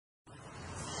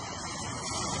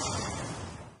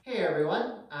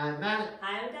everyone, I'm Matt.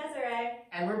 Hi, I'm Desiree.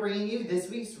 And we're bringing you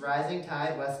this week's Rising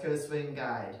Tide West Coast Swing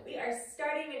Guide. We are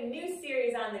starting a new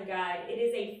series on the guide. It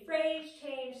is a phrase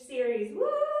change series, woo,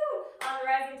 on the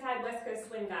Rising Tide West Coast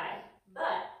Swing Guide.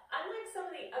 But unlike some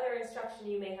of the other instruction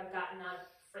you may have gotten on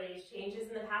phrase changes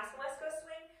in the past in West Coast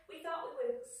Swing, we thought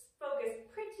we would focus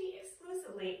pretty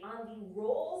exclusively on the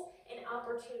roles and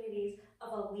opportunities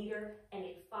of a leader and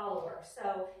a follower.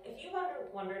 So if you've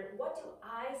ever wondered, what do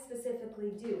I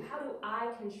specifically do? How do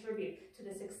I contribute to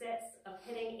the success of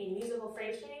hitting a musical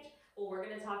phrase change? Well, we're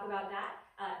going to talk about that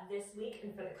this week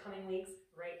and for the coming weeks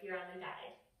right here on the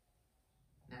guide.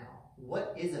 Now,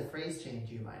 what is a phrase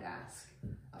change, you might ask?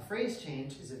 A phrase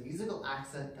change is a musical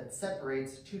accent that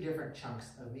separates two different chunks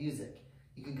of music.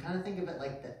 You can kind of think of it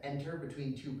like the enter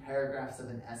between two paragraphs of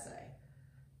an essay.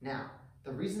 Now,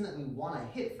 the reason that we want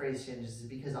to hit phrase changes is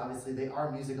because obviously they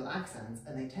are musical accents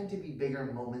and they tend to be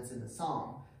bigger moments in the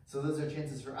song. So those are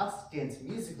chances for us to dance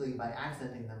musically by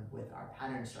accenting them with our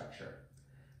pattern structure.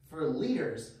 For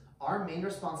leaders, our main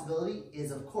responsibility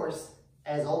is, of course,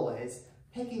 as always,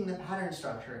 picking the pattern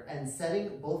structure and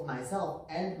setting both myself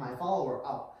and my follower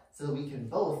up so that we can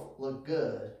both look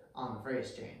good on the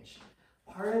phrase change.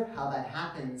 Part of how that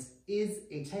happens is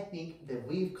a technique that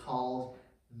we've called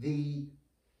the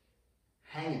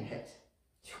hang and hit.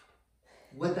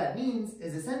 What that means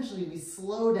is essentially we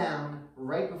slow down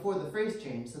right before the phrase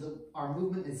change so that our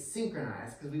movement is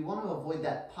synchronized because we want to avoid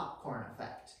that popcorn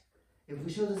effect. If we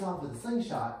show this off with a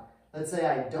slingshot, let's say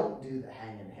I don't do the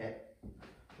hang and hit.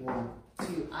 1,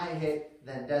 2, I hit,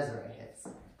 then Desiree hits.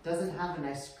 Doesn't have a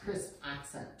nice crisp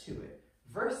accent to it.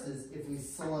 Versus if we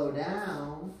slow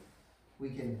down, we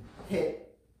can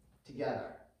hit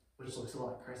together, which looks a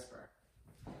lot crisper.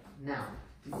 Now,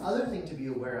 the other thing to be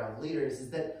aware of, leaders,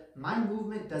 is that my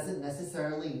movement doesn't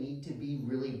necessarily need to be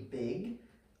really big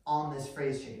on this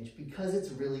phrase change because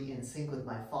it's really in sync with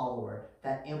my follower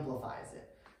that amplifies it.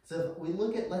 So if we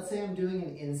look at, let's say I'm doing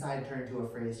an inside turn to a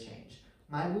phrase change,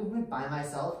 my movement by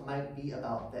myself might be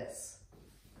about this.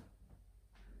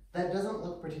 That doesn't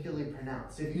look particularly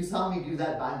pronounced. If you saw me do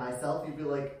that by myself, you'd be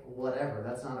like, whatever,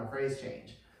 that's not a phrase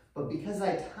change. But because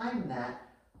I timed that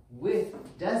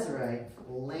with Desiree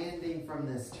landing from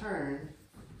this turn,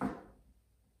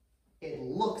 it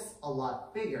looks a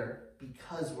lot bigger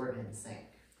because we're in sync.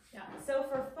 Yeah. So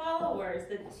for followers,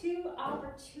 the two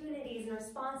opportunities and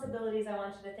responsibilities I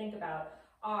want you to think about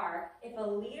are if a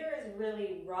leader is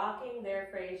really rocking their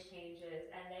phrase changes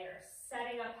and they are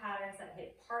setting up patterns that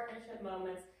hit partnership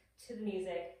moments to the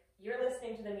music, you're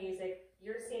listening to the music,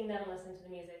 you're seeing them listen to the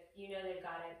music, you know they've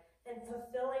got it, then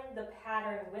fulfilling the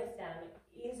pattern with them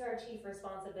is our chief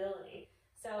responsibility.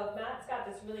 So if Matt's got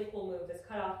this really cool move, this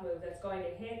cutoff move that's going to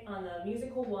hit on the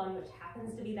musical one, which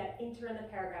happens to be that enter in the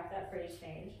paragraph, that phrase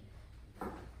change,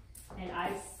 and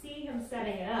I see him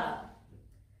setting it up,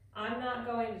 I'm not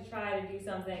going to try to do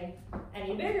something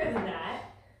any bigger than that.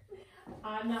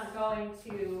 I'm not going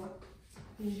to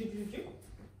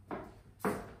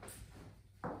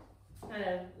kind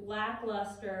of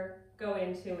lackluster go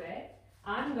into it.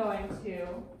 I'm going to do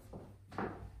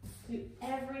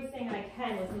everything I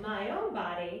can with my own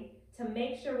body to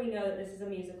make sure we know that this is a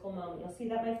musical moment. You'll see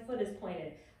that my foot is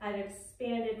pointed. I've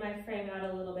expanded my frame out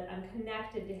a little bit. I'm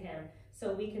connected to him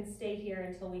so we can stay here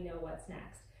until we know what's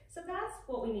next. So that's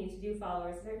what we need to do,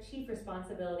 followers. It's our chief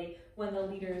responsibility when the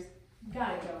leader's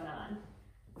got it going on.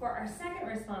 For our second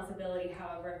responsibility,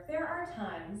 however, there are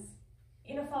times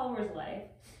in a follower's life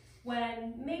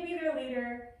when maybe their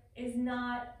leader is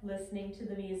not listening to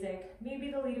the music, maybe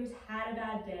the leader's had a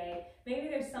bad day, maybe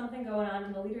there's something going on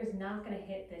and the leader's not going to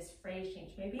hit this phrase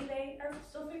change. Maybe they are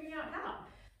still figuring out how.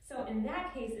 So in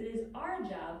that case, it is our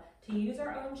job to use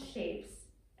our own shapes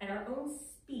and our own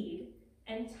speed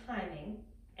and timing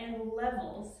and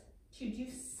levels to do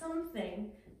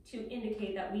something to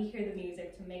indicate that we hear the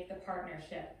music to make the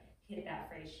partnership hit that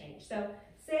phrase change. So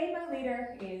say my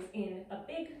leader is in a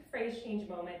big phrase change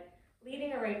moment,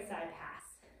 leading a right side pass.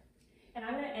 And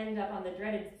I'm going to end up on the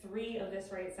dreaded 3 of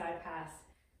this right side pass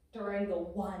during the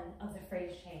 1 of the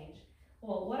phrase change.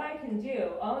 Well, what I can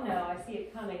do, oh no, I see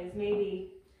it coming, is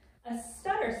maybe a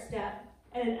stutter step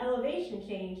and an elevation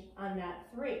change on that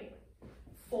 3,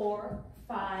 4,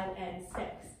 5, and 6.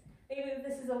 Maybe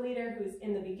this is a leader who's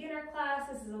in the beginner class,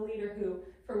 this is a leader who,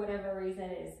 for whatever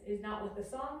reason, is not with the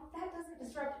song. That doesn't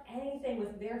disrupt anything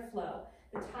with their flow.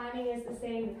 The timing is the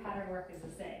same, the pattern work is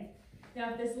the same.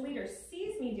 Now, if this leader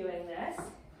sees me doing this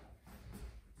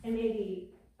and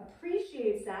maybe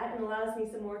appreciates that and allows me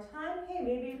some more time, hey,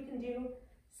 maybe we can do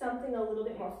something a little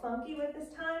bit more funky with this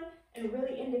time and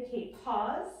really indicate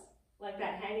pause, like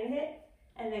that hang and hit,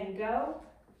 and then go,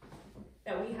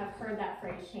 that we have heard that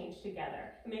phrase change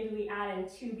together. And maybe we add in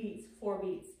 2 beats, 4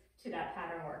 beats to that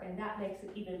pattern work, and that makes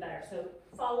it even better. So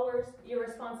followers, your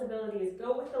responsibility is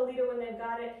go with the leader when they've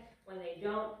got it. When they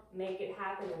don't, make it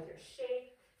happen with your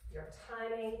shape, your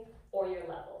timing, or your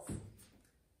levels.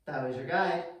 That was your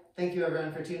guide. Thank you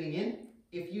everyone for tuning in.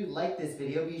 If you like this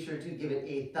video, be sure to give it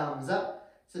a thumbs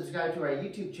up, subscribe to our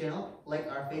YouTube channel, like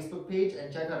our Facebook page,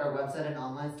 and check out our website and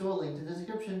online store linked in the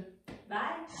description.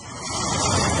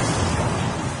 Bye.